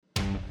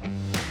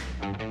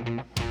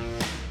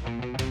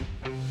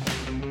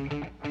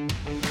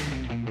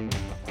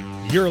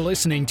You're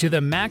listening to the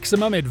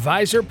Maximum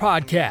Advisor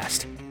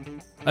Podcast,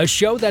 a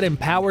show that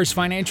empowers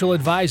financial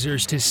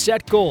advisors to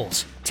set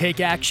goals, take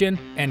action,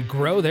 and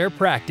grow their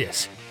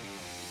practice.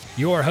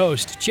 Your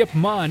host, Chip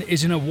Munn,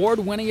 is an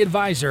award-winning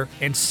advisor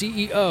and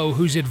CEO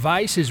whose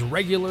advice is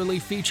regularly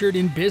featured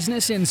in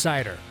Business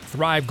Insider,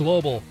 Thrive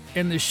Global,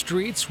 and The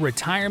Street's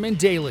Retirement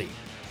Daily.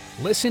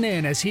 Listen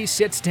in as he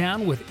sits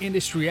down with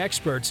industry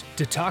experts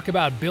to talk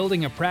about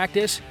building a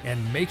practice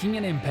and making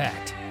an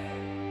impact.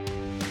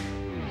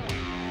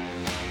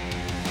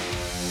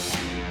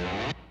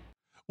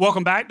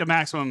 Welcome back to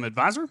Maximum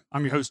Advisor.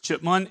 I'm your host,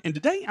 Chip Munn, and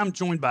today I'm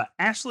joined by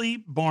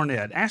Ashley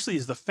Barnett. Ashley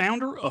is the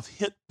founder of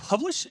Hit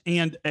Publish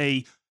and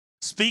a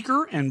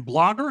speaker and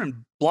blogger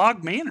and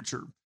blog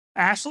manager.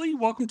 Ashley,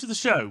 welcome to the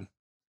show.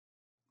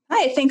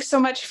 Hi, thanks so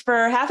much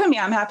for having me.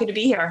 I'm happy to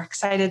be here.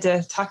 Excited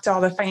to talk to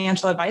all the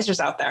financial advisors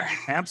out there.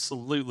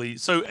 Absolutely.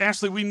 So,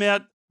 Ashley, we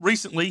met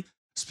recently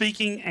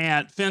speaking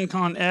at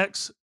FinCon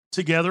X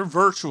together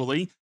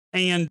virtually.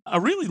 And I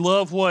really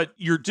love what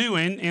you're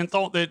doing and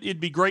thought that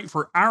it'd be great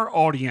for our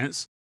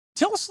audience.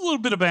 Tell us a little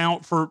bit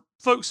about, for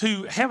folks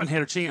who haven't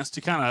had a chance to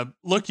kind of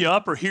look you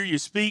up or hear you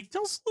speak,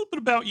 tell us a little bit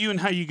about you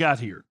and how you got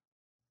here.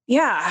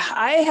 Yeah,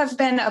 I have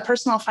been a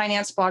personal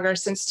finance blogger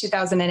since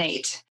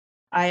 2008.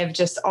 I have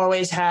just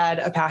always had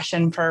a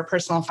passion for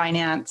personal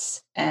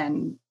finance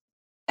and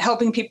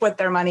helping people with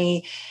their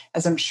money,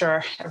 as I'm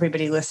sure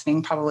everybody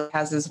listening probably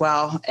has as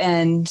well.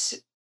 And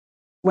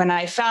when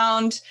I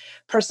found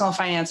personal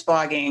finance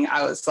blogging,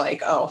 I was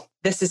like, oh,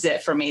 this is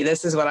it for me.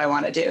 This is what I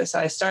want to do. So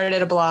I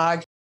started a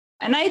blog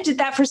and I did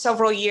that for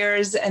several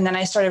years. And then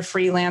I started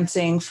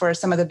freelancing for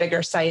some of the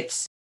bigger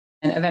sites.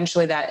 And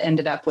eventually that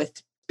ended up with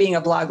being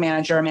a blog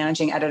manager,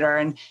 managing editor.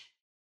 And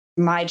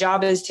my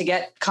job is to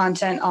get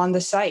content on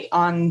the site,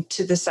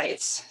 onto the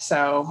sites.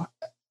 So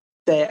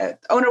the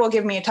owner will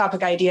give me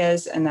topic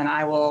ideas and then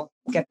I will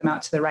get them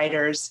out to the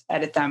writers,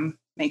 edit them,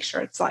 make sure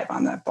it's live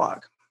on the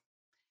blog.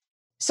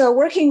 So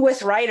working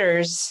with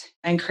writers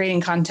and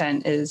creating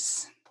content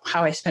is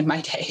how I spend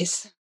my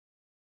days.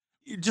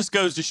 It just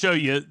goes to show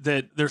you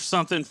that there's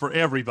something for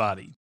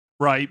everybody,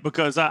 right?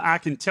 Because I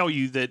can tell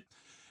you that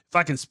if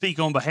I can speak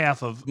on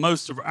behalf of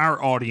most of our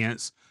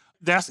audience,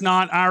 that's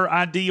not our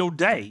ideal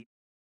day.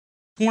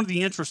 One of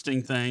the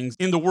interesting things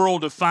in the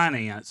world of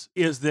finance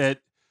is that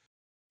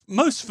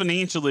most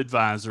financial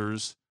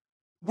advisors,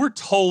 we're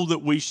told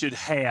that we should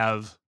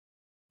have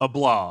a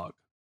blog.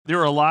 There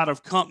are a lot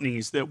of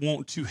companies that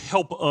want to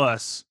help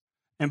us,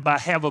 and by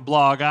have a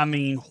blog, I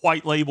mean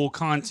white label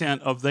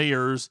content of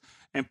theirs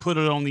and put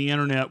it on the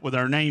internet with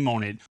our name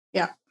on it.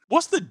 Yeah.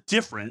 What's the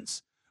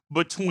difference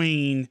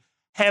between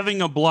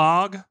having a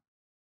blog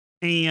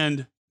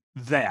and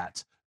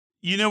that?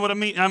 You know what I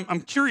mean? I'm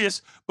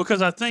curious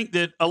because I think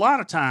that a lot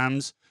of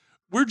times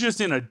we're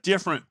just in a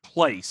different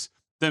place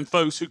than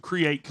folks who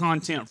create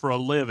content for a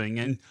living.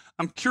 And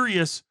I'm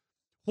curious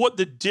what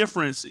the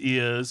difference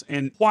is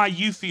and why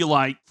you feel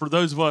like, for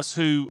those of us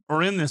who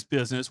are in this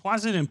business, why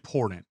is it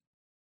important?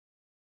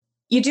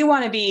 You do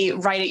want to be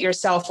write it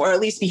yourself, or at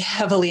least be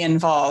heavily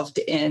involved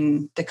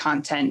in the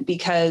content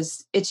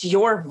because it's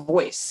your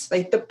voice.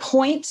 Like the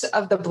point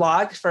of the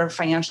blog for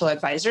financial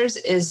advisors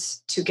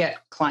is to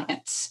get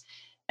clients.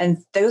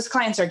 And those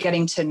clients are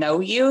getting to know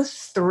you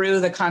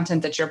through the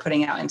content that you're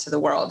putting out into the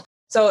world.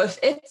 So if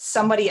it's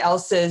somebody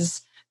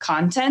else's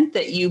content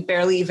that you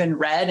barely even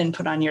read and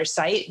put on your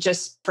site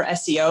just for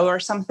SEO or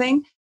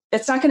something,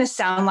 it's not going to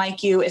sound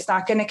like you. It's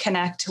not going to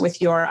connect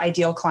with your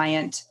ideal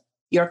client.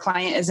 Your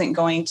client isn't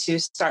going to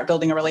start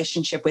building a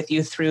relationship with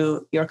you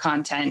through your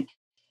content.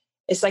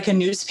 It's like a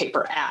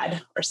newspaper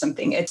ad or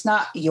something. It's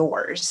not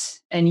yours.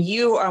 And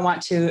you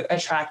want to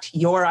attract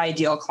your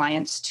ideal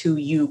clients to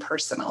you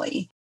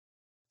personally.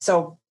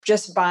 So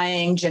just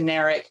buying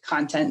generic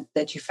content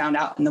that you found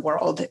out in the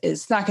world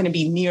is not going to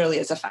be nearly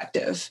as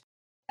effective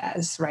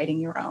as writing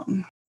your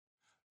own.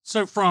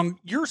 So from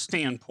your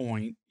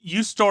standpoint,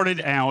 you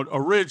started out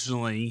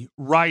originally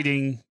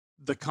writing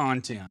the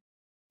content.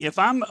 If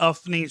I'm a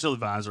financial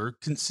advisor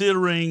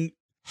considering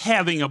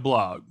having a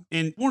blog,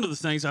 and one of the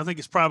things I think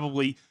is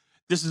probably,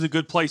 this is a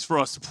good place for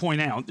us to point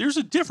out, there's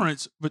a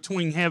difference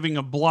between having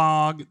a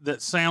blog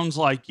that sounds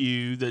like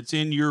you, that's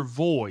in your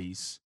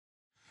voice,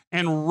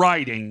 and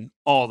writing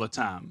all the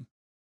time.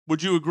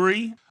 Would you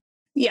agree?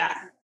 Yeah.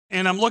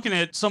 And I'm looking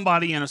at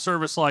somebody in a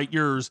service like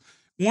yours.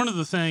 One of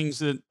the things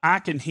that I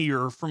can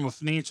hear from a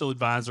financial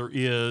advisor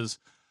is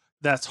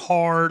that's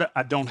hard.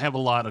 I don't have a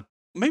lot of,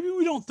 maybe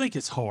we don't think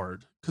it's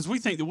hard because we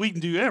think that we can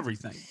do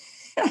everything,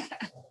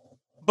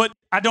 but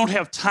I don't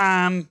have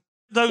time,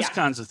 those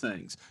kinds of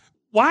things.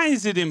 Why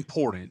is it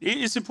important?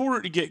 It's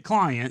important to get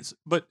clients,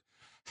 but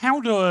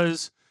how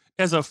does,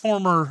 as a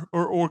former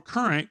or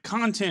current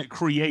content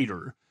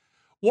creator,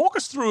 walk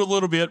us through a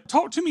little bit,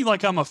 talk to me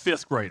like I'm a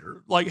fifth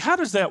grader. Like, how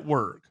does that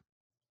work?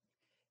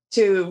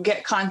 To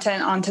get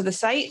content onto the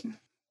site.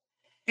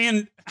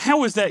 And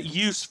how is that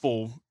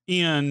useful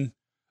in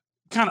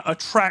kind of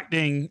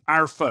attracting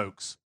our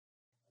folks?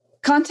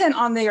 Content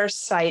on your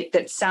site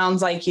that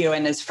sounds like you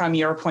and is from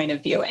your point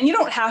of view. And you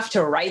don't have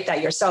to write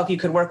that yourself. You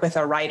could work with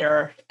a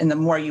writer, and the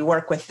more you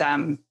work with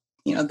them,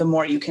 the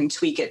more you can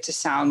tweak it to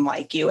sound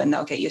like you, and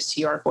they'll get used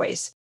to your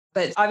voice.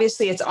 But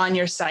obviously it's on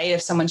your site.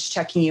 If someone's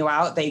checking you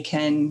out, they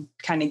can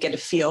kind of get a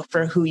feel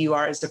for who you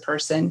are as a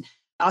person.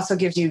 It also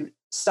gives you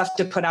stuff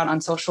to put out on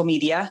social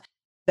media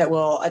that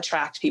will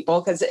attract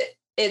people, because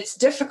it's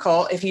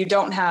difficult if you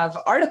don't have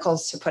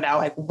articles to put out.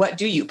 Like, what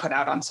do you put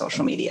out on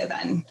social media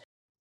then?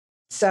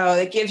 So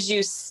it gives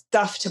you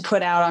stuff to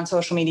put out on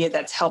social media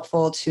that's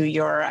helpful to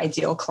your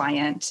ideal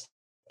client.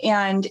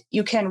 And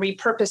you can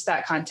repurpose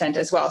that content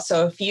as well.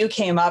 So if you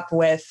came up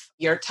with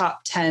your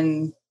top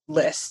 10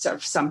 list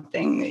of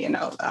something,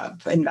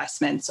 of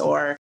investments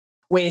or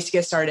ways to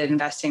get started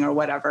investing or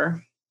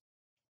whatever,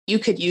 you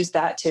could use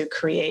that to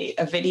create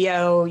a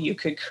video. You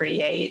could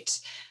create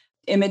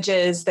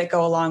images that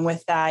go along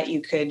with that.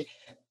 You could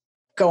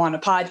go on a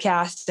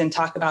podcast and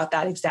talk about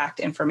that exact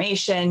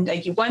information.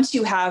 Once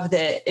you have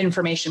the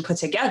information put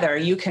together,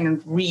 you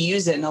can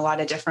reuse it in a lot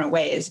of different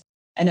ways.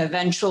 And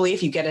eventually,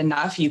 if you get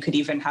enough, you could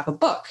even have a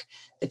book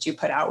that you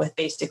put out with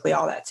basically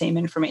all that same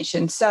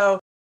information. So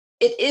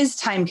it is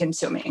time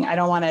consuming. I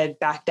don't want to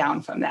back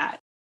down from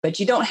that, but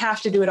you don't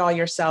have to do it all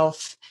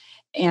yourself.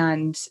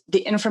 And the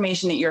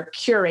information that you're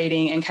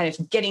curating and kind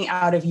of getting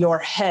out of your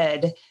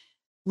head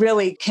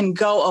really can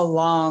go a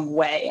long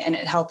way. And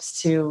it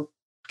helps to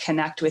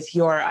connect with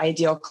your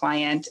ideal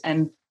client,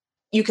 and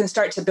you can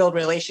start to build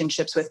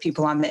relationships with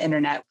people on the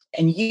internet,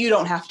 and you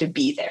don't have to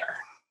be there.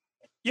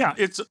 Yeah,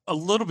 it's a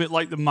little bit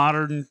like the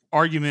modern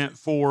argument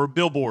for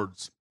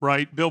billboards,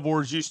 right?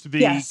 Billboards used to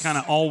be kind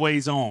of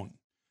always on.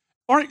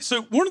 All right,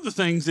 so one of the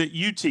things that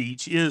you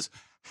teach is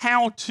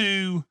how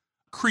to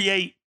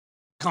create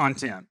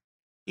content.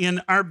 In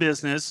our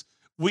business,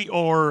 we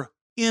are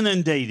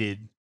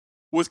inundated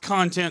with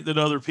content that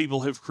other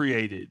people have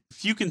created.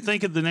 If you can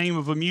think of the name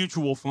of a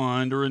mutual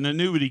fund or an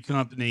annuity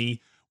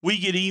company, we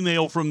get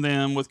email from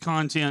them with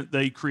content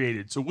they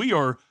created. So we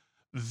are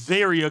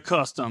very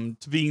accustomed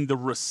to being the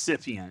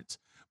recipient.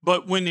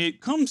 But when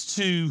it comes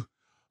to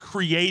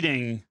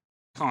creating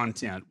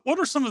content, what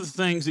are some of the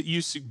things that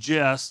you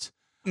suggest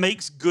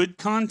makes good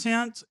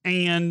content,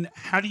 and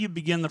how do you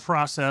begin the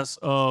process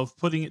of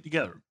putting it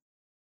together?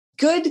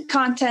 Good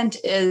content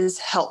is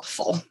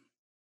helpful,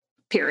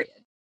 period.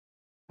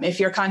 If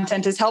your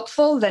content is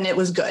helpful, then it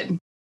was good.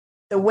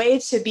 The way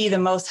to be the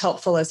most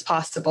helpful as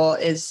possible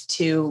is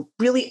to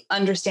really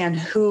understand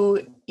who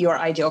your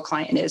ideal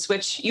client is,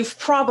 which you've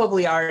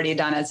probably already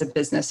done as a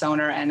business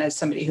owner and as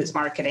somebody who's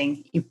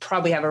marketing. You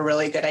probably have a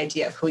really good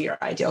idea of who your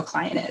ideal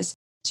client is.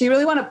 So you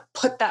really want to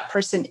put that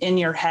person in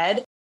your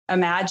head.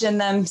 Imagine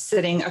them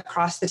sitting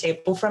across the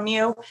table from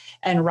you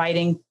and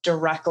writing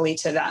directly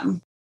to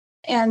them.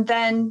 And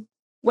then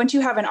once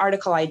you have an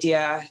article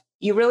idea,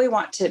 you really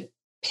want to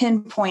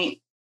pinpoint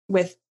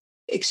with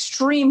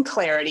extreme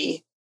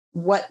clarity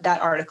what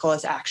that article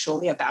is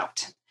actually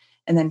about,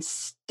 and then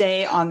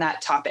stay on that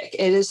topic.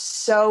 It is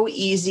so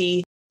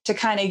easy to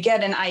kind of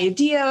get an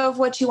idea of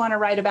what you want to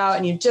write about,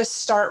 and you just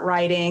start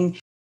writing,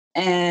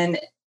 and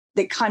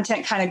the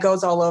content kind of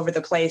goes all over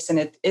the place, and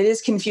it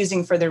is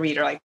confusing for the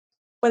reader. Like,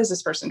 what is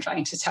this person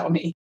trying to tell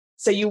me?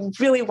 So you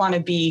really want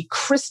to be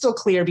crystal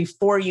clear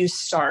before you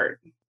start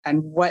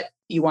and what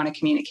you want to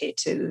communicate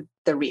to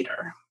the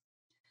reader.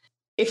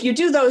 If you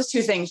do those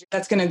two things,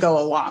 that's going to go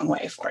a long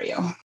way for you.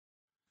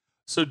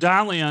 So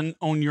dial in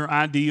on your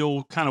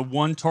ideal kind of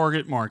one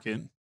target market,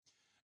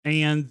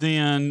 and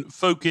then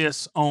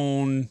focus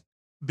on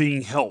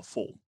being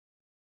helpful.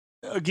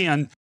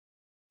 Again,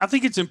 I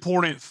think it's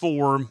important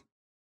for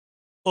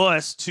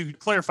us to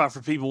clarify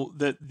for people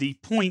that the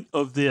point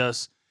of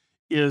this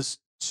is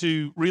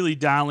to really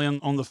dial in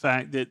on the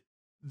fact that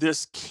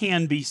this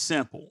can be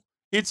simple.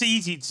 It's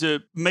easy to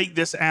make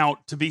this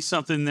out to be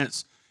something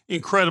that's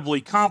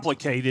incredibly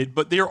complicated,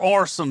 but there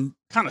are some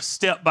kind of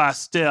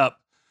step-by-step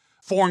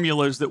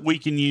formulas that we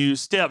can use,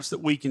 steps that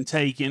we can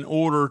take in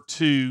order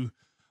to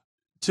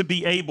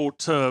be able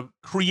to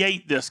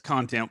create this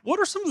content. What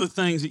are some of the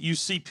things that you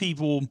see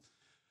people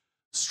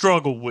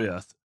struggle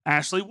with,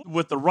 Ashley,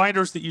 with the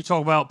writers that you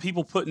talk about,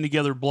 people putting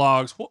together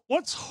blogs?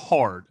 What's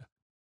hard?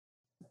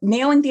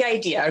 Nailing the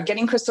idea or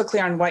getting crystal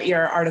clear on what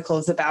your article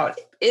is about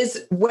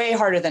is way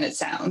harder than it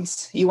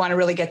sounds. You want to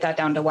really get that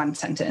down to one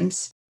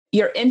sentence.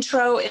 Your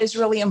intro is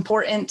really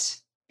important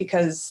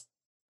because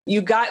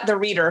you got the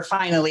reader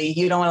finally.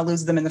 You don't want to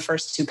lose them in the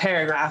first two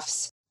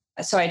paragraphs.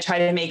 So I try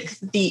to make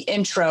the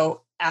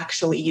intro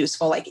actually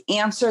useful, like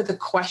answer the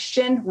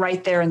question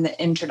right there in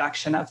the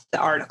introduction of the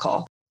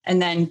article,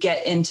 and then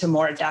get into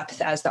more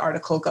depth as the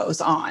article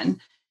goes on.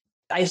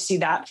 I see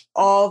that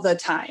all the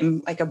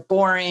time, like a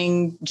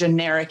boring,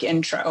 generic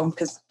intro,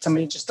 because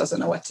somebody just doesn't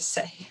know what to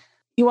say.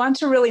 You want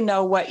to really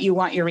know what you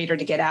want your reader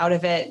to get out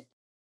of it.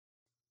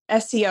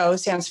 SEO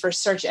stands for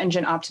search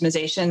engine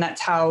optimization. That's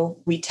how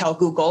we tell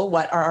Google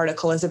what our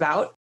article is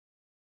about.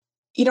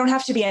 You don't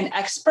have to be an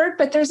expert,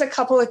 but there's a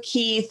couple of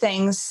key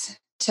things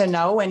to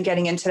know when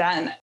getting into that.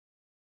 And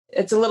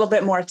it's a little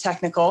bit more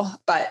technical,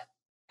 but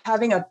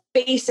having a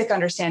basic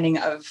understanding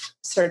of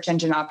search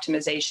engine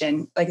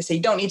optimization. Like I say,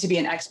 you don't need to be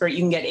an expert. You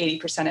can get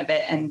 80% of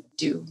it and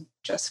do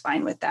just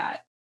fine with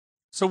that.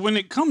 So when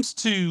it comes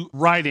to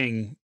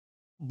writing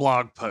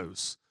blog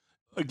posts,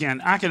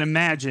 again, I can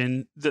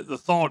imagine that the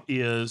thought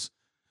is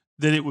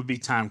that it would be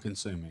time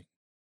consuming.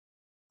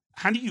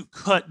 How do you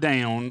cut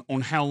down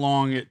on how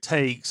long it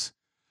takes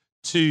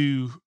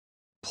to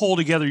pull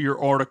together your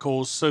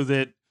articles so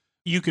that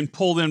you can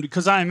pull them?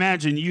 Because I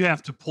imagine you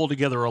have to pull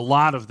together a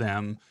lot of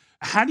them.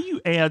 How do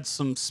you add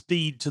some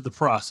speed to the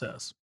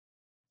process?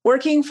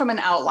 Working from an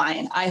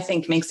outline, I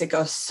think, makes it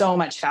go so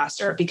much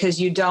faster because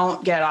you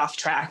don't get off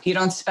track. You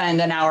don't spend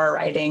an hour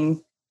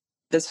writing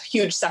this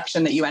huge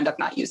section that you end up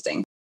not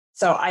using.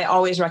 So I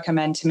always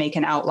recommend to make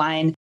an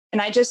outline.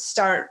 And I just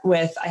start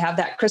with, I have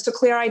that crystal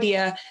clear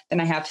idea.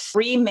 Then I have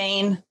 3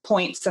 main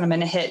points that I'm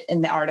going to hit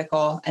in the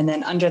article. And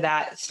then under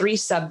that, 3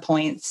 sub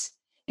points.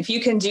 If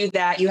you can do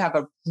that, you have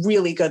a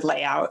really good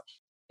layout.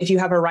 If you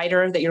have a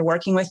writer that you're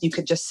working with, you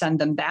could just send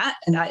them that.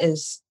 And that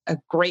is a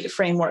great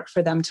framework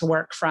for them to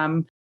work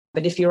from.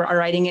 But if you are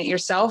writing it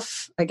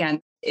yourself, again,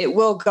 it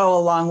will go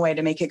a long way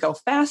to make it go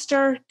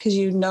faster because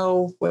you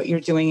know what you're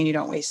doing and you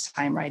don't waste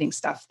time writing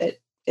stuff that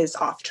is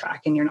off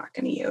track and you're not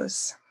going to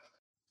use.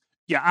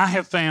 Yeah, I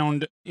have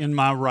found in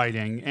my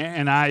writing,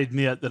 and I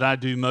admit that I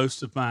do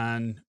most of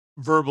mine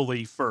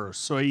verbally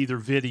first. So either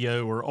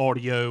video or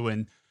audio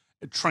and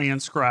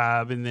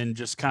transcribe and then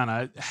just kind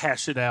of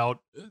hash it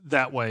out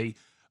that way.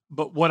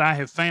 But what I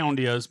have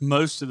found is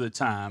most of the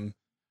time,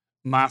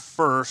 my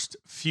first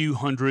few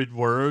hundred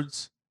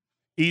words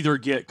either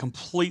get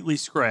completely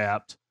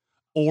scrapped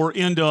or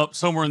end up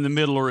somewhere in the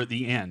middle or at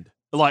the end.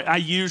 Like I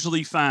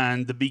usually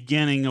find the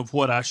beginning of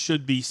what I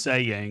should be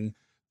saying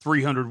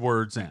 300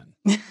 words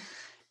in.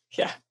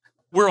 Yeah.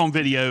 We're on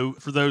video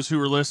for those who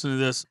are listening to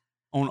this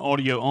on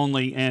audio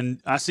only. And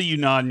I see you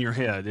nodding your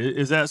head.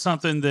 Is that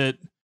something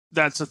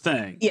that's a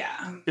thing?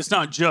 Yeah. It's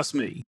not just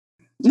me.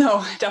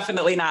 No,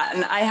 definitely not.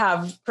 And I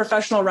have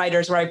professional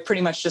writers where I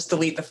pretty much just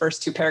delete the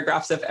first 2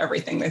 paragraphs of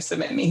everything they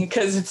submit me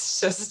because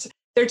it's just,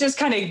 they're just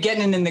kind of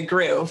getting in the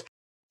groove.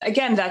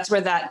 Again, that's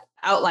where that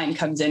outline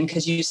comes in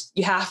because you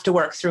have to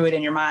work through it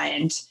in your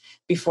mind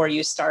before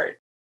you start.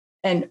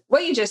 And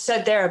what you just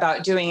said there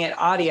about doing it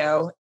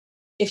audio,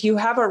 if you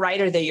have a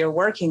writer that you're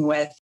working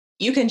with,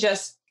 you can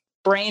just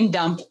brain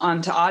dump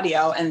onto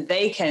audio and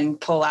they can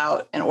pull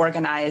out and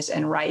organize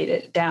and write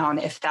it down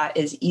if that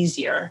is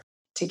easier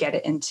to get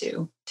it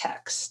into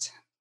text.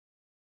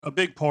 A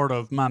big part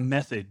of my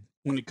method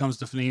when it comes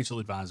to financial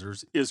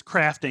advisors is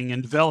crafting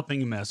and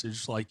developing a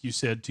message, like you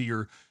said, to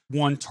your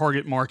one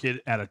target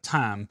market at a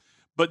time.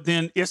 But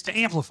then it's to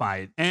amplify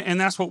it. And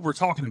that's what we're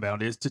talking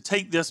about, is to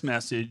take this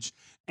message.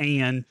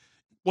 And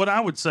what I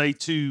would say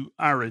to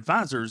our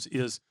advisors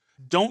is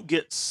don't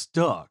get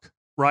stuck,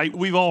 right?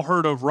 We've all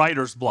heard of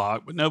writer's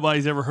block, but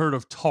nobody's ever heard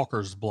of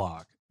talker's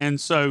block.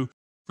 And so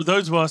for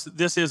those of us,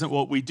 this isn't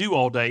what we do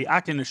all day. I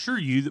can assure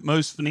you that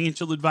most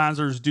financial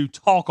advisors do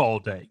talk all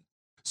day.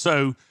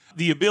 So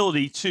the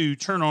ability to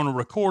turn on a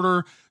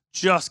recorder,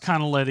 just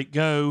kind of let it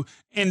go.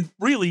 And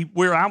really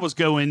where I was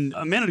going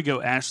a minute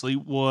ago, Ashley,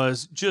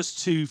 was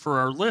just for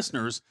our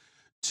listeners,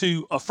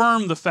 to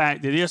affirm the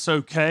fact that it's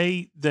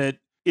okay that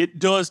it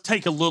does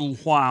take a little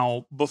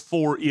while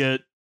before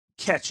it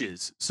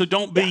catches. So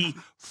don't be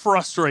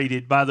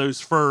frustrated by those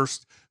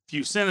first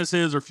few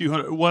sentences or few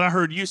hundred. What I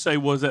heard you say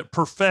was that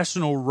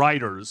professional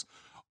writers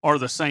are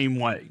the same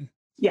way.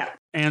 Yeah.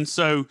 And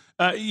so,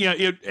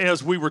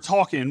 as we were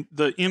talking,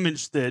 the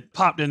image that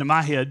popped into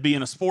my head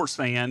being a sports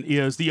fan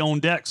is the on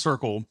deck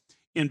circle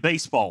in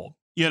baseball.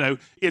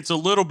 It's a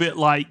little bit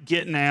like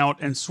getting out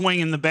and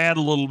swinging the bat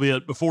a little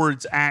bit before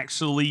it's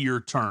actually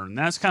your turn.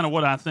 That's kind of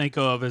what I think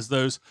of as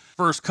those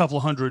first couple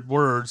hundred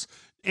words.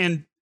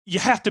 And you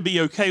have to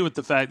be okay with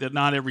the fact that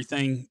not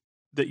everything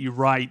that you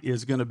write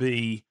is going to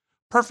be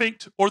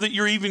perfect or that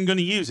you're even going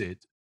to use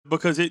it,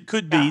 because it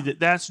could be that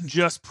that's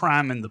just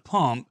priming the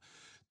pump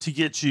to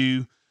get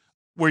you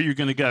where you're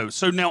going to go.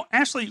 So now,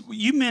 Ashley,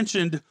 you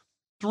mentioned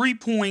 3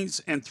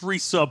 points and 3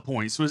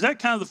 subpoints. So is that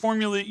kind of the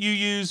formula that you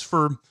use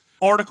for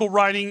article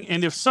writing?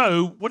 And if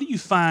so, what do you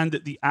find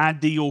that the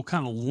ideal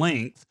kind of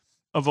length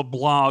of a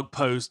blog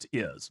post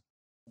is?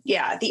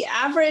 Yeah, the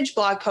average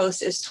blog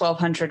post is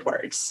 1,200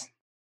 words.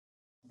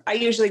 I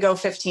usually go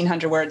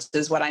 1,500 words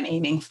is what I'm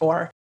aiming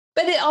for.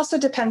 But it also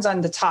depends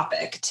on the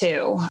topic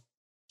too.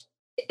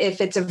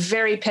 If it's a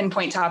very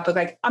pinpoint topic,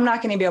 like I'm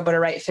not going to be able to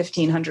write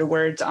 1,500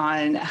 words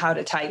on how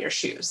to tie your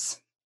shoes,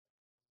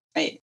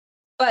 right?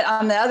 But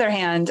on the other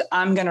hand,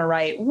 I'm going to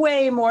write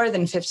way more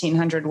than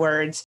 1,500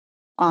 words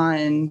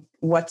on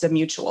what's a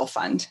mutual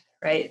fund,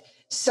 right?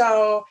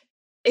 So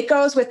it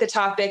goes with the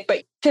topic,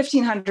 but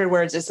 1,500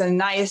 words is a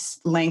nice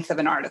length of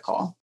an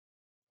article.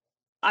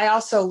 I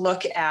also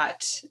look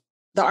at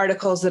the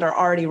articles that are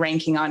already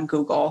ranking on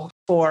Google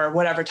for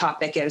whatever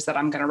topic is that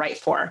I'm going to write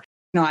for.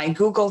 I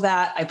Google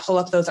that, I pull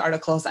up those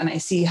articles and I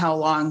see how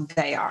long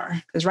they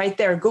are. Because right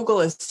there, Google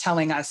is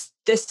telling us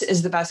this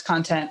is the best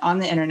content on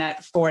the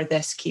internet for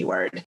this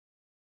keyword.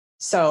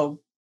 So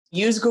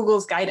use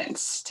Google's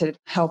guidance to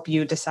help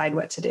you decide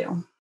what to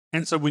do.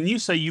 And so when you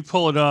say you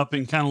pull it up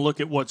and kind of look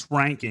at what's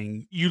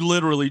ranking, you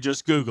literally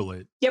just Google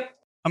it. Yep.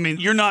 I mean,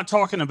 you're not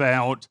talking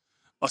about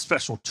a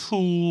special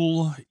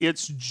tool.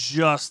 It's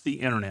just the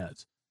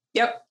internet.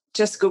 Yep.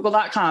 Just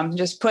google.com.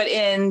 Just put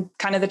in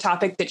kind of the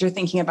topic that you're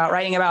thinking about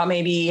writing about,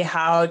 maybe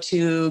how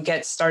to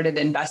get started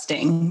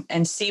investing,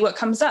 and see what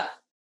comes up.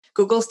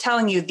 Google's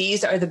telling you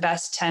these are the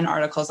best 10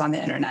 articles on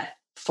the internet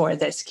for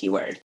this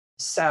keyword.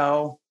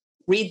 So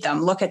read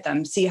them, look at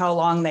them, see how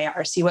long they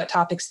are, see what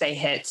topics they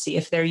hit, see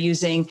if they're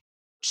using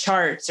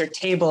charts or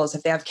tables,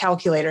 if they have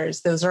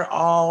calculators. Those are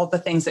all the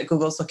things that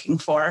Google's looking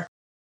for.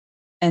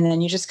 And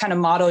then you just kind of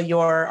model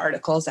your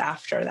articles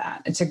after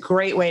that. It's a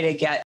great way to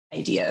get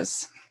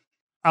ideas.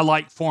 I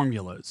like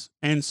formulas.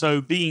 And so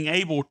being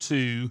able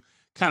to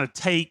kind of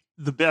take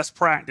the best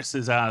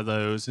practices out of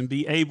those and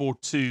be able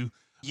to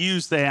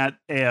use that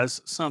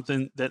as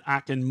something that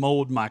I can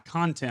mold my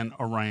content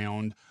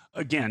around.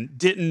 Again,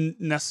 didn't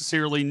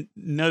necessarily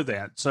know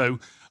that. So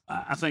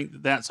I think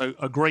that that's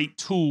a great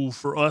tool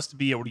for us to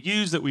be able to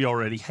use that we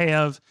already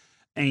have.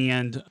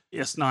 And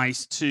it's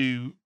nice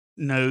to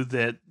know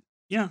that,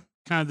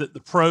 kind of that the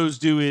pros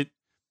do it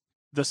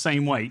the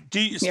same way.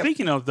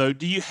 Speaking of, though,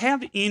 do you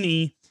have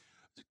any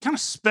kind of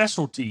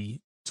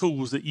specialty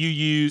tools that you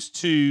use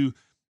to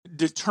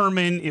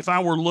determine if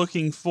I were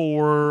looking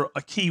for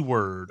a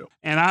keyword?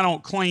 And I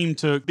don't claim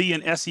to be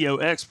an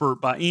SEO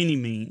expert by any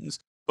means,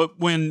 but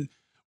when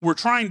we're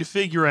trying to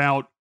figure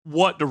out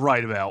what to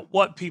write about,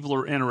 what people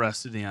are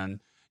interested in,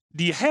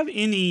 do you have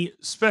any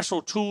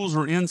special tools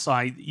or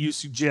insight that you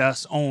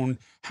suggest on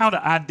how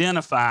to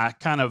identify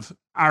kind of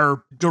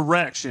our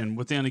direction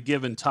within a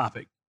given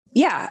topic?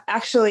 Yeah,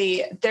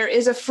 actually, there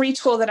is a free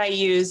tool that I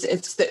use.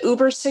 It's the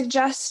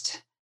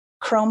Ubersuggest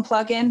Chrome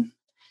plugin,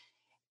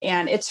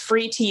 and it's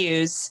free to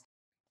use.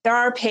 There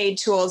are paid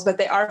tools, but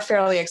they are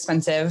fairly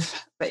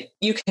expensive. But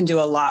you can do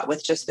a lot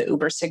with just the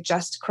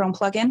Ubersuggest Chrome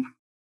plugin.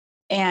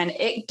 And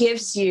it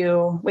gives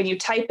you, when you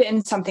type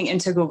in something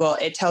into Google,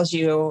 it tells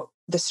you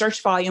the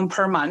search volume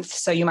per month.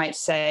 So you might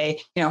say,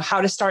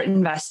 how to start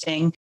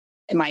investing.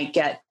 It might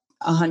get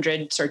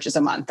 100 searches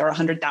a month or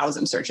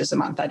 100,000 searches a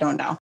month. I don't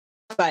know.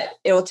 But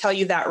it will tell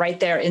you that right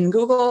there in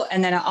Google.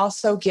 And then it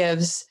also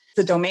gives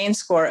the domain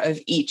score of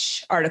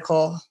each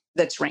article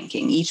that's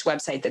ranking, each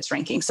website that's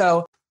ranking.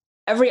 So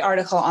every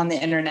article on the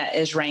internet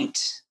is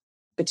ranked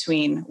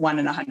between 1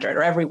 and 100,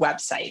 or every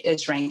website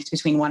is ranked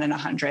between 1 and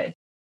 100.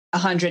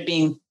 100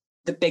 being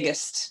the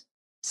biggest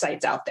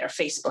sites out there.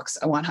 Facebook's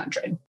a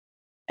 100.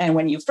 And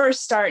when you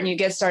first start and you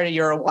get started,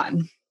 you're a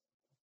 1.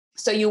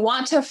 So you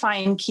want to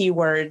find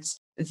keywords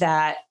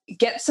that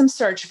get some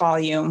search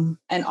volume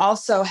and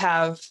also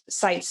have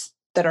sites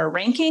that are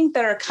ranking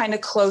that are kind of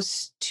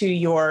close to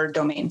your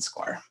domain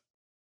score.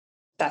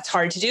 That's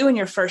hard to do when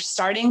you're first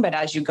starting, but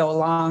as you go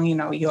along,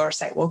 your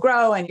site will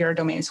grow and your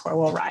domain score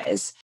will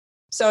rise.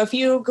 So if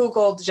you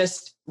Googled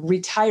just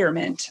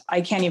retirement,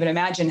 I can't even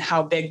imagine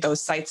how big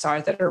those sites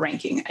are that are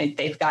ranking.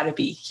 They've got to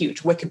be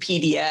huge.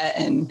 Wikipedia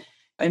and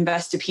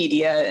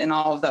Investopedia and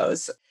all of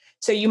those.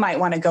 So you might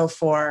want to go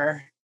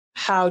for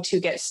how to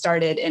get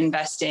started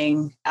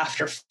investing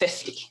after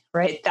 50,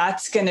 right?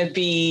 That's going to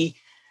be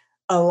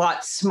a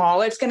lot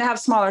smaller. It's going to have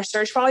smaller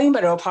search volume,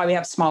 but it'll probably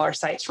have smaller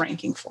sites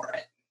ranking for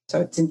it. So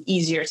it's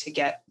easier to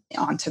get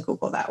onto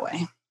Google that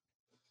way.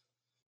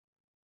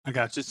 I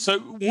got you. So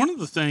one of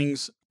the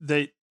things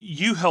that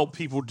you help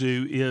people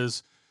do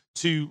is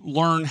to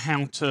learn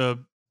how to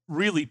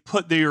really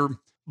put their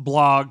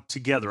blog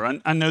together.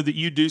 I know that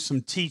you do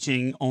some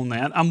teaching on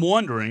that. I'm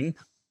wondering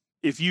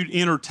if you'd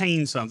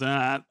entertain something.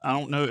 I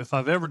don't know if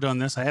I've ever done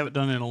this. I haven't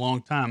done it in a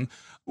long time.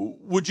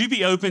 Would you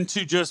be open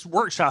to just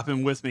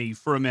workshopping with me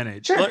for a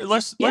minute? Sure.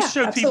 Let's show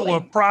absolutely. people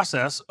a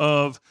process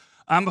of,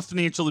 I'm a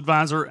financial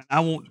advisor and I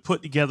want to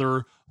put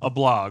together a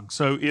blog.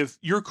 So if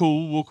you're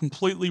cool, we'll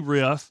completely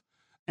riff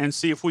and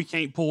see if we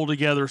can't pull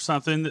together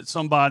something that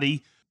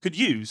somebody could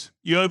use.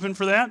 You open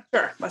for that?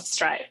 Sure. Let's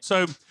try it.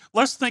 So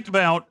let's think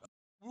about,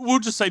 we'll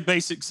just say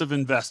basics of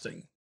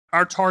investing.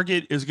 Our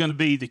target is going to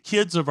be the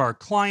kids of our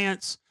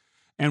clients,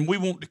 and we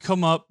want to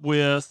come up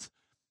with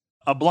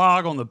a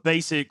blog on the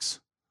basics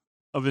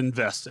of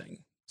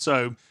investing.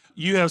 So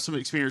you have some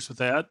experience with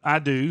that. I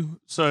do.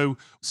 So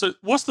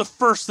what's the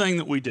first thing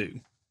that we do?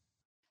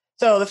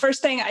 So the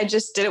first thing, I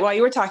just did it while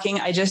you were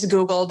talking. I just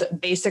Googled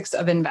basics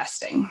of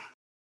investing.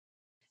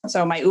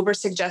 So my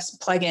Ubersuggest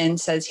plugin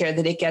says here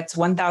that it gets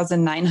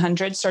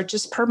 1,900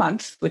 searches per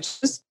month, which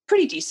is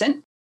pretty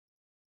decent.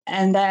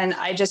 And then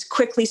I just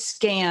quickly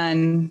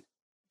scan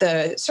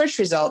the search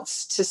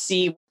results to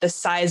see the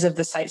size of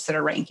the sites that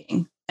are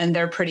ranking. And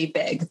they're pretty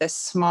big. The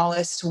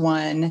smallest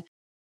one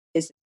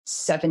is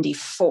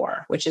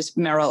 74, which is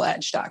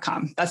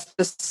merrilledge.com. That's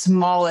the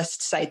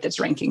smallest site that's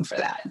ranking for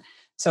that.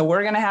 So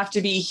we're going to have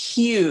to be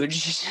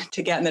huge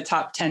to get in the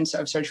top 10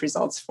 of search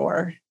results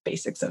for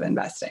basics of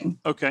investing.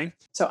 Okay.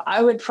 So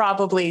I would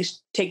probably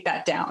take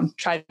that down,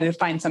 try to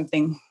find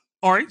something.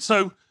 All right.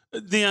 So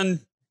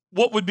then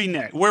what would be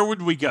next? Where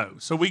would we go?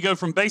 So we go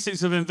from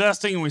basics of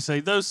investing and we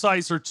say those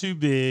sites are too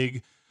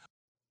big.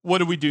 what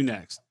do we do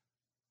next?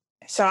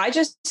 So I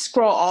just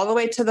scroll all the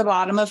way to the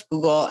bottom of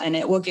Google and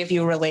it will give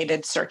you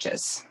related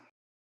searches,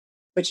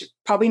 which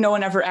probably no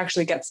one ever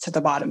actually gets to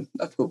the bottom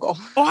of Google.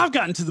 Oh, I've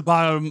gotten to the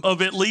bottom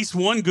of at least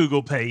one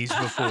Google page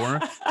before.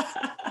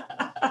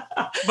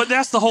 But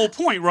that's the whole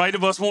point, right,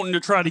 of us wanting to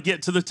try to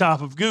get to the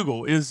top of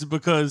Google is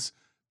because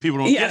people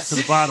don't get to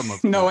the bottom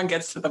of it. No one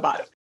gets to the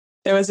bottom.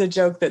 There was a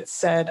joke that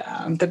said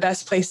the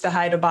best place to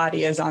hide a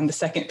body is on the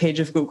second page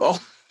of Google.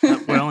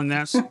 Well, and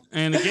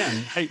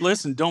again, hey,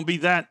 listen, don't be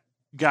that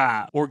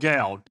guy or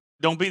gal.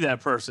 Don't be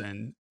that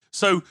person.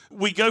 So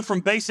we go from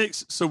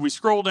basics. So we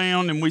scroll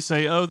down and we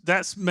say, oh,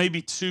 that's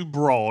maybe too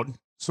broad.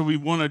 So we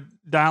want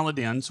to dial it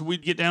in. So we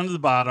get down to the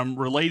bottom,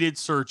 related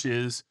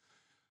searches.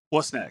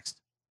 What's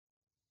next?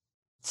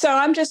 So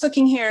I'm just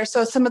looking here.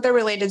 So some of the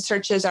related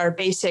searches are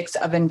basics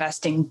of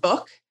investing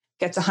book,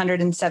 gets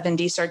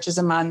 170 searches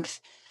a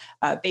month.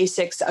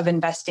 Basics of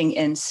investing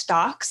in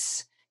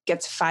stocks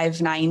gets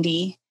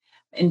 590.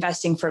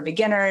 Investing for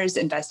beginners,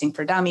 investing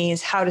for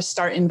dummies, how to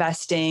start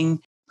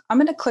investing. I'm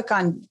going to click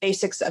on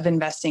basics of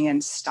investing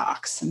in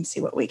stocks and see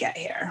what we get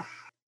here.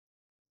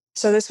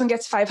 So this one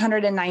gets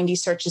 590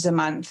 searches a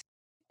month,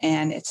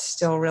 and it's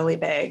still really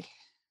big.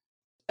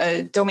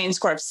 A domain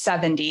score of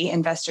 70,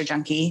 Investor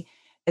Junkie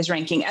is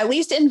ranking. At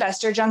least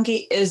Investor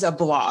Junkie is a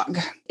blog.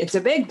 It's a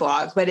big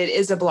blog, but it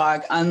is a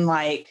blog,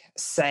 unlike,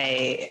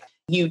 say,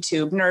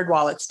 YouTube.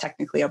 NerdWallet's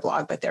technically a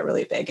blog, but they're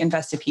really big.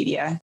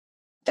 Investopedia,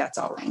 that's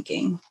all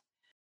ranking.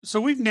 So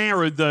we've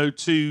narrowed, though,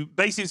 to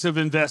basics of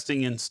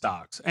investing in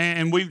stocks,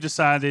 and we've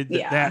decided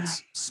that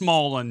that's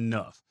small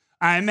enough.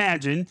 I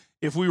imagine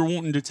if we were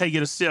wanting to take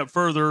it a step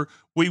further,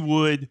 we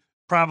would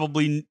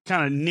probably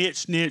kind of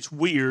niche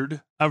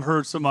weird, I've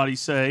heard somebody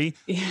say.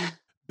 Yeah.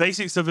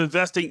 Basics of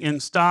investing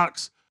in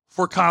stocks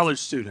for college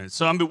students.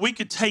 So, I mean, we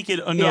could take it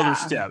another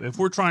step if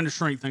we're trying to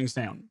shrink things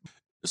down.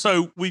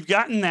 So we've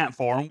gotten that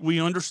far. We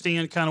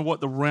understand kind of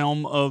what the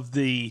realm of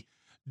the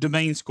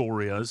domain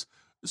score is.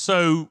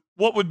 So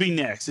what would be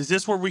next? Is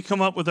this where we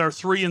come up with our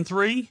 3 and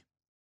 3?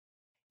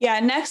 Yeah,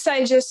 next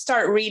I just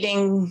start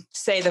reading,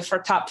 say, the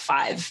top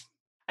 5.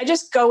 I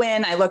just go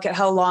in, I look at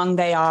how long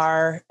they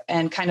are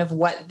and kind of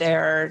what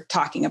they're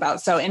talking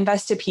about. So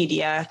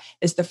Investopedia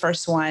is the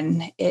first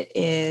one. It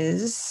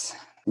is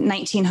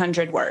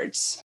 1,900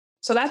 words.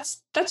 So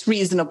that's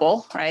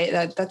reasonable, right?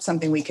 That's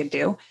something we could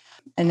do.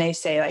 And they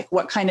say, like,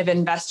 what kind of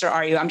investor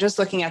are you? I'm just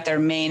looking at their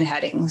main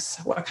headings.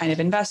 What kind of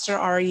investor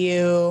are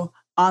you?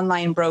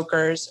 Online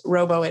brokers,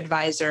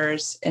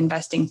 robo-advisors,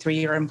 investing through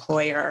your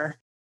employer.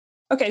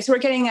 Okay, so we're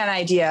getting an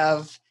idea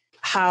of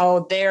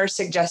how they're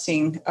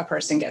suggesting a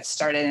person get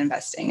started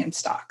investing in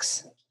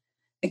stocks.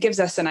 It gives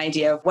us an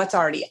idea of what's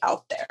already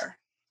out there.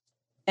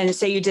 And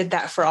say you did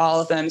that for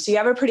all of them. So you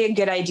have a pretty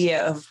good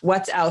idea of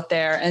what's out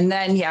there. And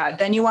then,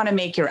 then you want to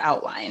make your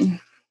outline.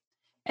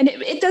 And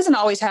it doesn't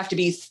always have to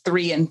be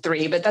 3 and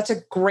 3, but that's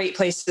a great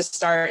place to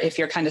start if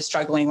you're kind of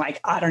struggling, like,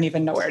 I don't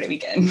even know where to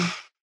begin.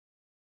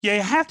 Yeah,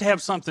 you have to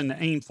have something to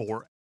aim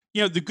for.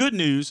 You know, the good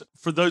news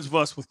for those of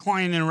us with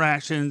client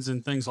interactions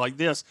and things like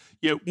this,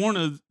 one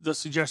of the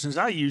suggestions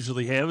I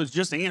usually have is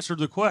just answer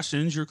the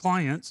questions your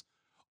clients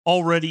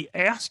already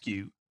ask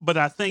you. But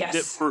I think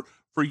that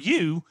for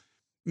you,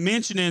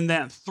 mentioning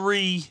that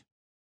 3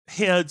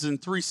 heads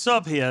and 3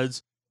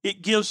 subheads,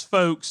 it gives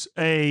folks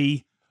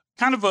a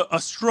kind of a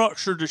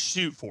structure to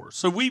shoot for.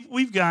 So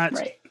we've got,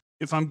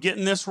 if I'm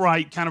getting this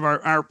right, kind of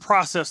our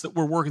process that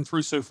we're working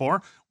through so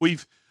far.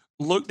 We've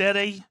looked at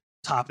a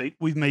topic.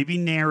 We've maybe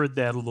narrowed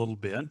that a little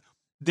bit.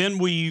 Then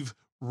we've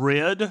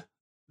read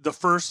the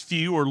first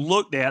few or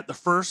looked at the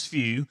first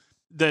few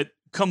that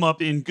come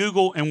up in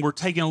Google, and we're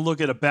taking a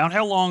look at about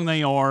how long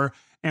they are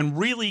and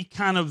really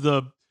kind of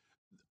the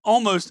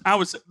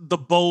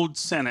bold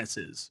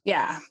sentences.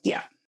 Yeah.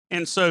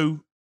 And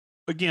so,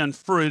 again,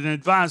 for an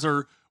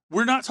advisor,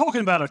 we're not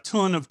talking about a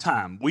ton of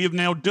time. We have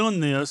now done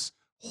this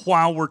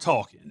while we're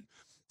talking.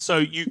 So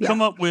you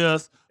come up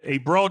with a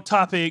broad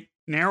topic,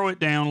 narrow it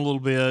down a little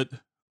bit,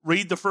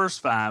 read the first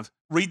 5,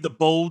 read the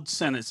bold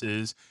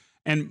sentences.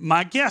 And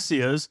my guess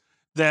is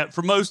that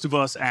for most of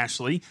us,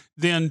 Ashley,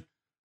 then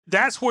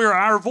that's where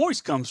our voice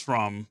comes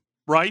from,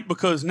 right?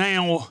 Because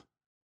now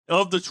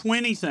of the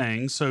 20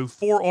 things, so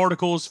 4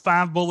 articles,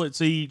 5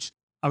 bullets each,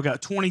 I've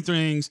got 20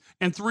 things,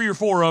 and 3 or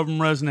 4 of them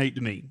resonate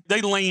to me.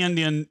 They land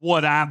in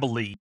what I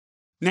believe.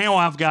 Now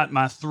I've got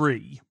my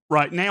 3.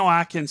 Right now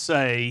I can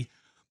say,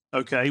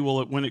 okay,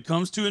 well, when it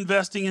comes to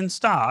investing in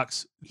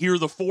stocks, here are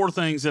the 4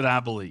 things that I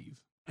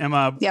believe. Am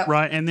I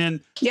right? And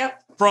then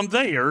from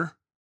there,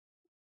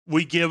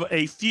 we give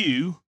a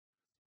few,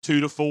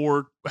 2 to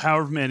 4,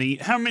 how many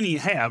you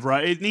have,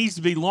 right? It needs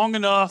to be long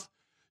enough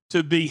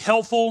to be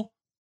helpful,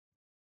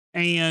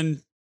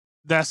 and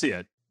that's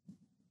it.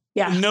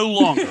 Yeah. No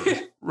longer,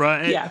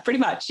 right? Yeah, pretty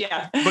much,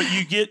 yeah. But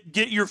you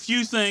get your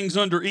few things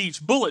under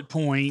each bullet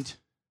point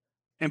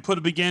and put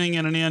a beginning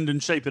and an end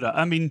and shape it up.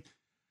 I mean,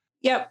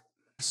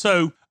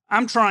 so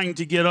I'm trying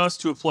to get us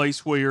to a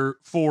place where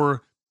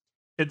for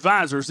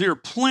advisors, there are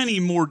plenty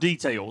more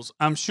details,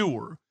 I'm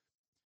sure.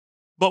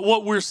 But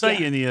what we're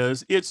saying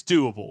is it's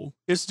doable.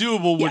 It's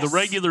doable with a Yes.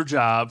 regular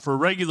job for a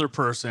regular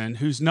person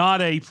who's not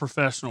a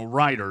professional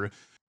writer,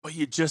 but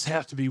you just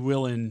have to be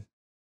willing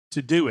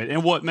to do it.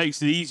 And what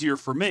makes it easier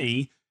for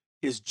me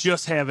is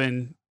just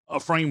having a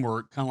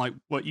framework, kind of like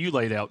what you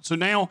laid out. So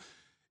now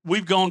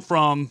we've gone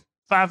from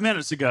 5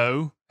 minutes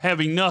ago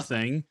having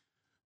nothing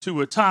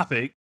to a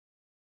topic,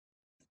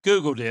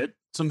 Googled it,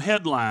 some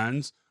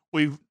headlines,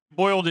 we've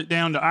boiled it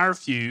down to our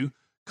few,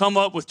 come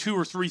up with 2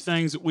 or 3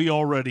 things that we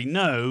already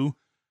know,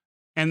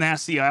 and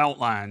that's the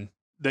outline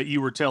that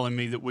you were telling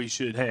me that we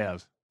should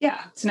have.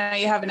 Yeah. So now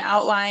you have an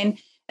outline,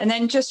 and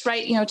then just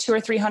write, 200 or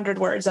 300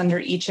 words under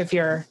each of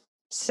your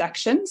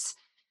sections.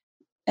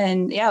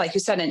 And yeah, like you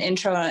said, an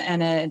intro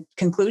and a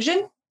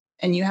conclusion,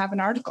 and you have an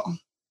article.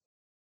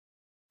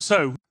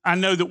 So I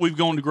know that we've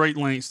gone to great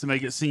lengths to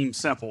make it seem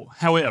simple.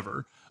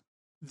 However,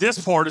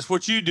 this part is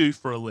what you do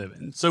for a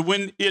living. So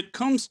when it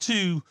comes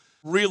to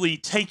really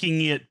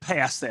taking it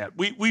past that,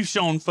 we've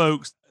shown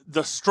folks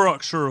the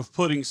structure of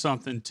putting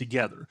something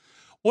together.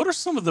 What are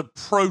some of the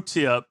pro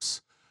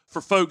tips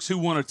for folks who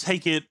want to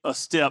take it a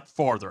step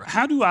farther?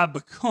 How do I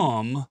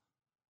become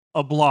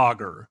a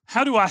blogger?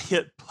 How do I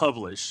hit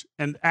publish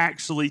and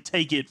actually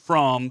take it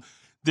from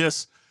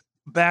this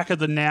back of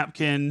the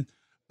napkin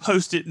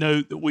Post-it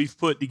note that we've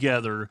put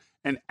together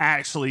and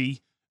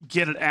actually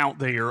get it out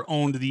there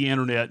onto the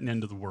internet and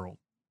into the world?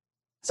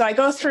 So I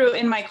go through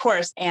in my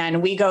course,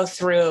 and we go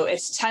through,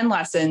 it's 10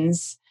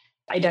 lessons,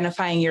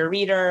 identifying your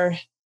reader,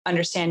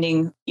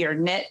 understanding your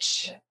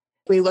niche.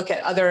 We look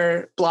at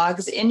other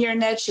blogs in your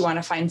niche. You want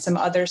to find some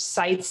other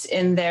sites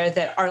in there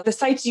that are the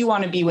sites you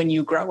want to be when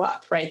you grow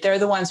up, right? They're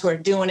the ones who are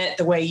doing it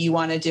the way you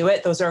want to do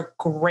it. Those are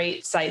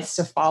great sites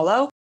to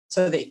follow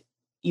so that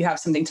you have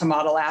something to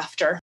model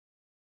after.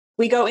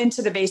 We go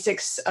into the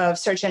basics of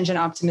search engine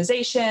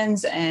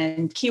optimizations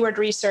and keyword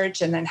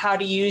research, and then how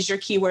to use your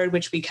keyword,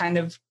 which we kind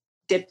of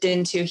dipped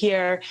into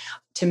here,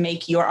 to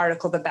make your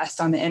article the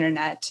best on the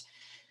internet.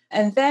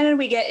 And then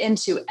we get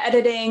into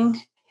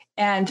editing.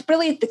 And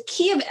really, the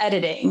key of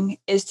editing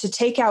is to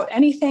take out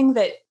anything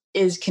that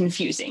is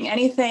confusing,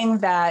 anything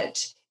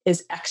that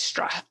is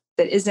extra,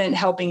 that isn't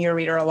helping your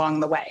reader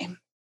along the way,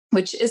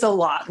 which is a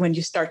lot when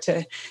you start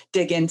to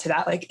dig into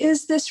that. Like,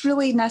 is this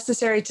really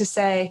necessary to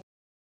say?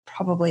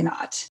 Probably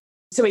not.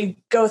 So we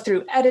go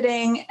through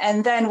editing,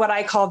 and then what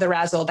I call the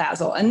razzle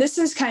dazzle. And this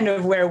is kind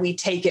of where we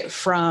take it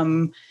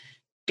from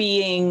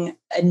being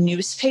a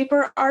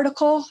newspaper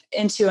article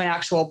into an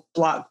actual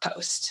blog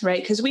post,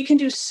 right? Because we can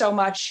do so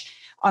much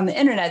on the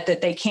internet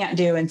that they can't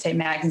do in, say,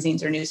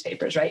 magazines or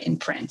newspapers, right, in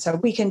print. So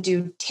we can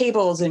do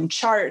tables and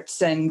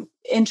charts and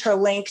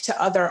interlink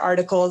to other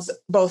articles,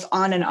 both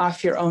on and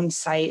off your own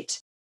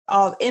site,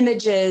 all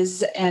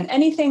images and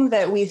anything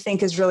that we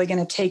think is really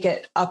going to take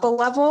it up a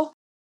level,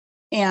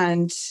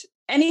 and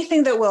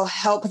anything that will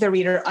help the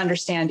reader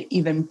understand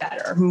even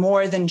better,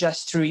 more than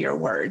just through your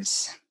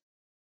words.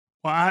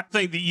 Well, I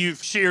think that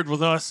you've shared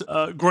with us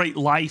a great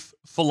life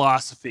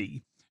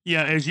philosophy.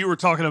 Yeah, as you were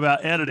talking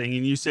about editing,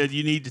 and you said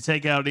you need to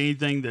take out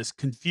anything that's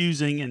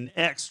confusing and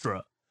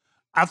extra.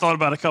 I thought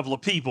about a couple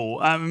of people.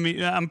 I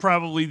mean, I'm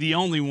probably the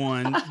only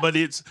one, but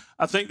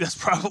I think that's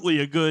probably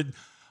a good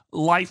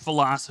life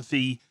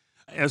philosophy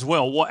as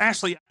well. Well,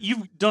 Ashley,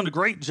 you've done a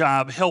great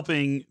job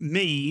helping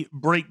me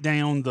break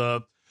down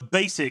the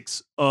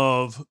basics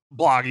of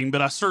blogging,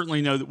 but I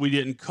certainly know that we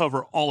didn't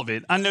cover all of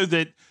it. I know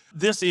that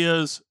this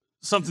is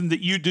something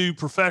that you do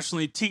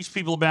professionally, teach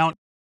people about.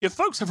 If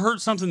folks have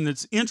heard something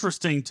that's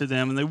interesting to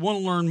them and they want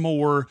to learn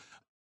more,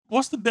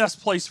 what's the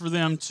best place for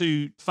them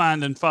to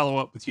find and follow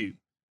up with you?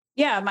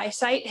 Yeah, my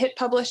site,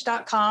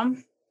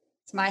 hitpublish.com.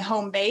 It's my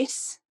home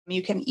base.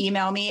 You can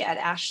email me at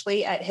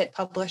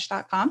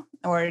ashley@hitpublish.com,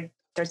 or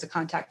there's a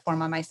contact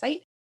form on my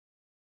site.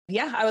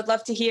 Yeah, I would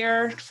love to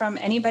hear from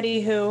anybody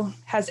who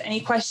has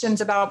any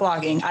questions about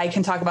blogging. I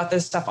can talk about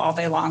this stuff all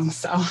day long,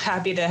 so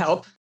happy to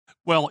help.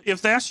 Well,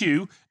 if that's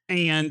you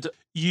and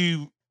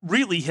you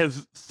really have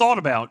thought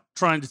about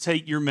trying to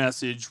take your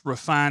message,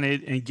 refine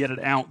it, and get it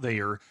out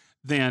there,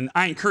 then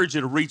I encourage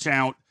you to reach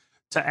out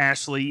to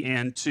Ashley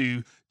and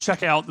to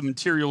check out the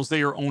materials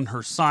there on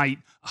her site.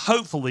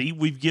 Hopefully,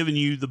 we've given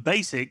you the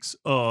basics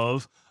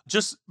of,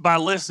 just by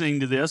listening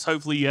to this,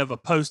 hopefully you have a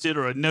Post-it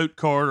or a note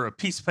card or a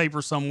piece of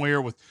paper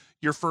somewhere with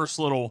your first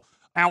little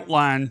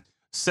outline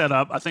set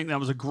up. I think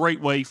that was a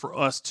great way for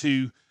us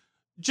to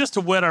just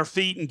to wet our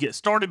feet and get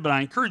started, but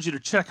I encourage you to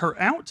check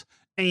her out,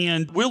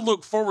 and we'll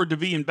look forward to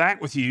being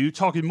back with you,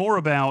 talking more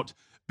about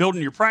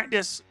building your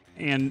practice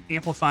and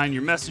amplifying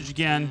your message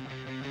again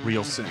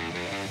real soon.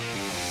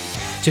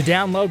 To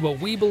download what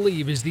we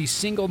believe is the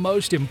single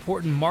most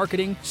important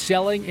marketing,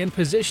 selling, and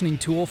positioning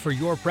tool for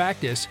your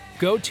practice,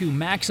 go to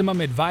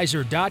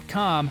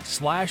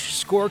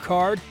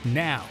MaximumAdvisor.com/scorecard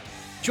now.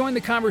 Join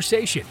the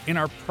conversation in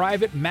our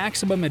private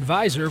Maximum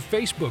Advisor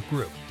Facebook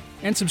group,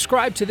 and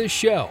subscribe to this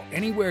show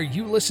anywhere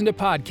you listen to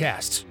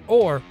podcasts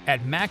or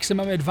at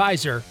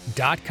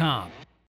MaximumAdvisor.com.